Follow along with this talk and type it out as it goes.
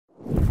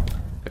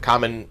A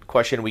common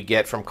question we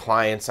get from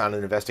clients on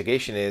an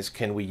investigation is,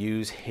 can we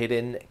use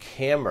hidden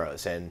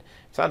cameras? And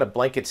it's not a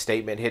blanket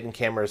statement. Hidden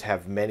cameras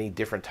have many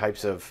different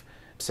types of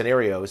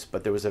scenarios,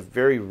 but there was a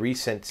very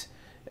recent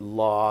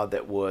law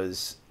that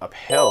was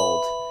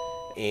upheld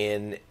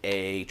in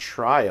a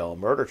trial,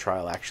 murder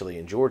trial actually,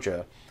 in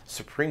Georgia.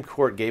 Supreme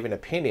Court gave an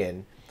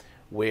opinion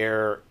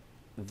where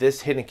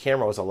this hidden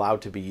camera was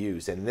allowed to be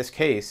used. And in this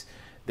case,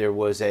 there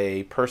was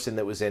a person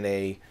that was in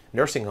a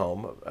nursing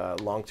home, a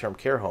long-term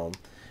care home,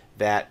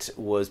 that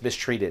was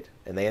mistreated,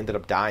 and they ended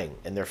up dying.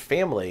 And their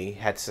family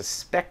had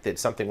suspected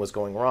something was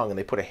going wrong, and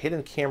they put a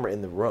hidden camera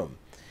in the room.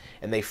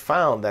 And they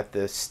found that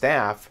the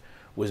staff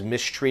was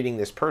mistreating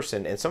this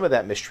person, and some of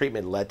that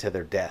mistreatment led to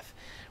their death.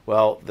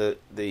 Well,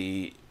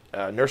 the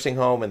nursing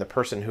home and the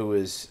person who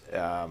was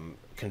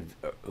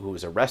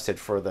arrested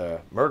for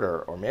the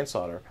murder or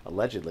manslaughter,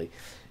 allegedly,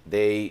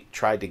 they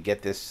tried to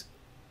get this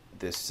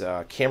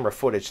camera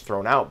footage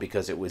thrown out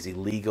because it was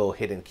illegal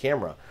hidden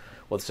camera.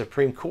 Well, the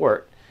Supreme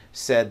Court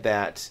said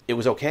that it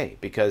was okay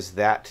because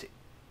that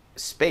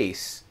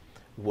space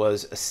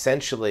was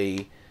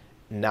essentially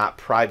not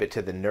private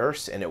to the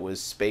nurse, and it was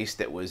space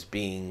that was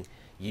being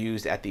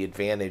used at the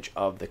advantage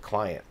of the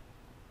client.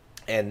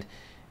 And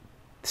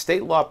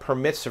state law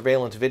permits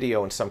surveillance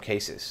video in some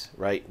cases,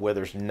 right, where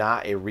there's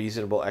not a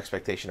reasonable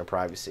expectation of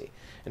privacy.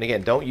 And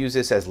again, don't use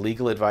this as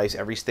legal advice.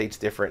 Every state's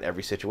different,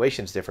 every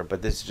situation's different,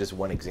 but this is just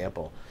one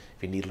example.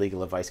 If you need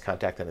legal advice,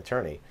 contact an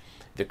attorney.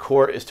 The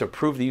court is to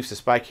approve the use of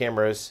spy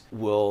cameras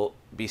will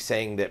be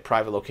saying that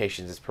private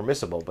locations is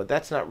permissible, but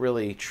that's not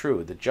really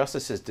true. The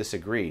justices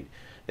disagreed.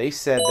 They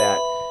said that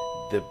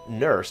the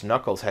nurse,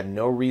 Knuckles, had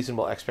no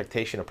reasonable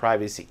expectation of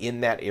privacy in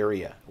that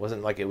area. It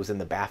wasn't like it was in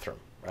the bathroom,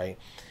 right?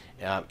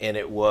 And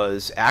it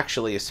was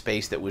actually a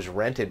space that was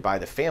rented by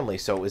the family,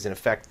 so it was in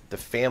effect the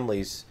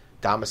family's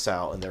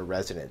domicile and their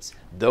residence.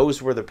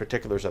 Those were the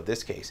particulars of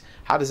this case.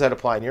 How does that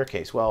apply in your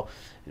case? Well,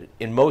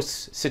 in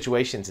most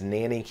situations,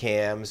 nanny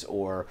cams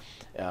or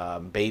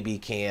baby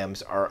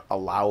cams are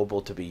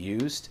allowable to be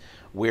used.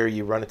 Where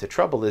you run into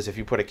trouble is if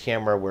you put a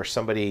camera where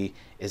somebody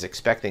is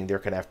expecting they're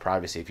going to have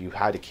privacy. If you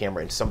hide a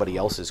camera in somebody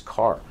else's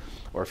car,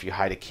 or if you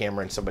hide a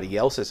camera in somebody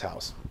else's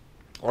house,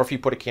 or if you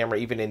put a camera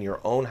even in your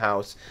own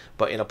house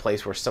but in a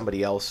place where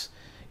somebody else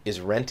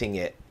is renting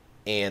it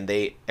and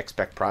they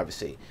expect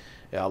privacy.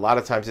 A lot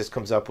of times this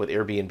comes up with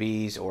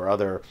Airbnbs or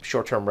other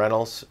short-term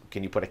rentals.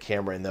 Can you put a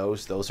camera in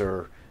those? Those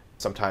are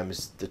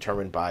sometimes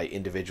determined by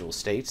individual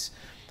states.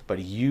 But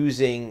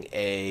using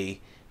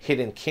a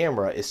hidden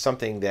camera is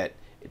something that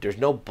there's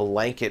no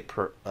blanket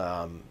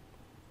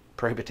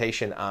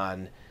prohibition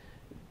on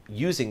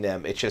using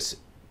them. It's just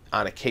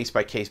on a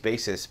case-by-case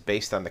basis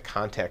based on the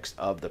context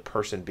of the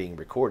person being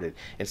recorded.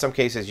 In some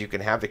cases, you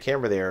can have the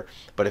camera there,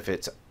 but if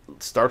it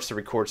starts to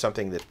record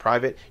something that's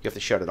private, you have to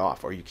shut it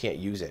off or you can't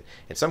use it.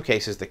 In some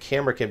cases, the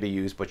camera can be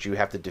used, but you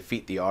have to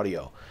defeat the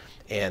audio.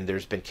 And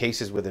there's been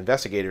cases with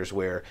investigators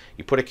where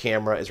you put a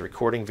camera, it's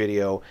recording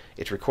video,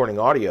 it's recording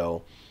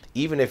audio.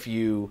 Even if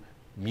you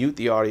mute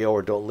the audio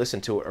or don't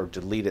listen to it or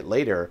delete it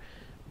later,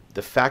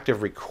 the fact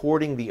of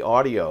recording the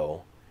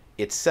audio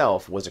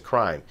itself was a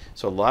crime.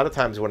 So a lot of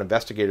times what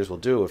investigators will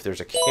do, if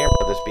there's a camera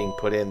that's being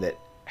put in that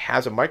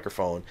has a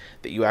microphone,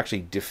 that you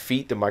actually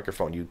defeat the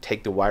microphone. You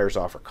take the wires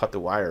off or cut the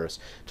wires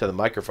to the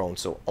microphone,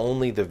 so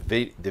only the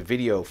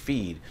video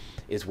feed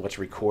is what's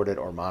recorded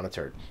or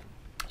monitored.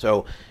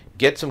 So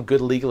get some good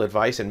legal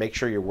advice and make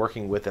sure you're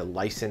working with a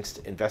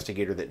licensed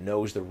investigator that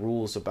knows the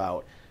rules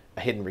about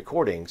hidden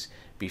recordings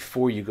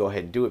before you go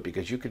ahead and do it,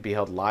 because you could be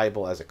held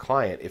liable as a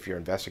client if your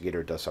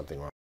investigator does something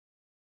wrong.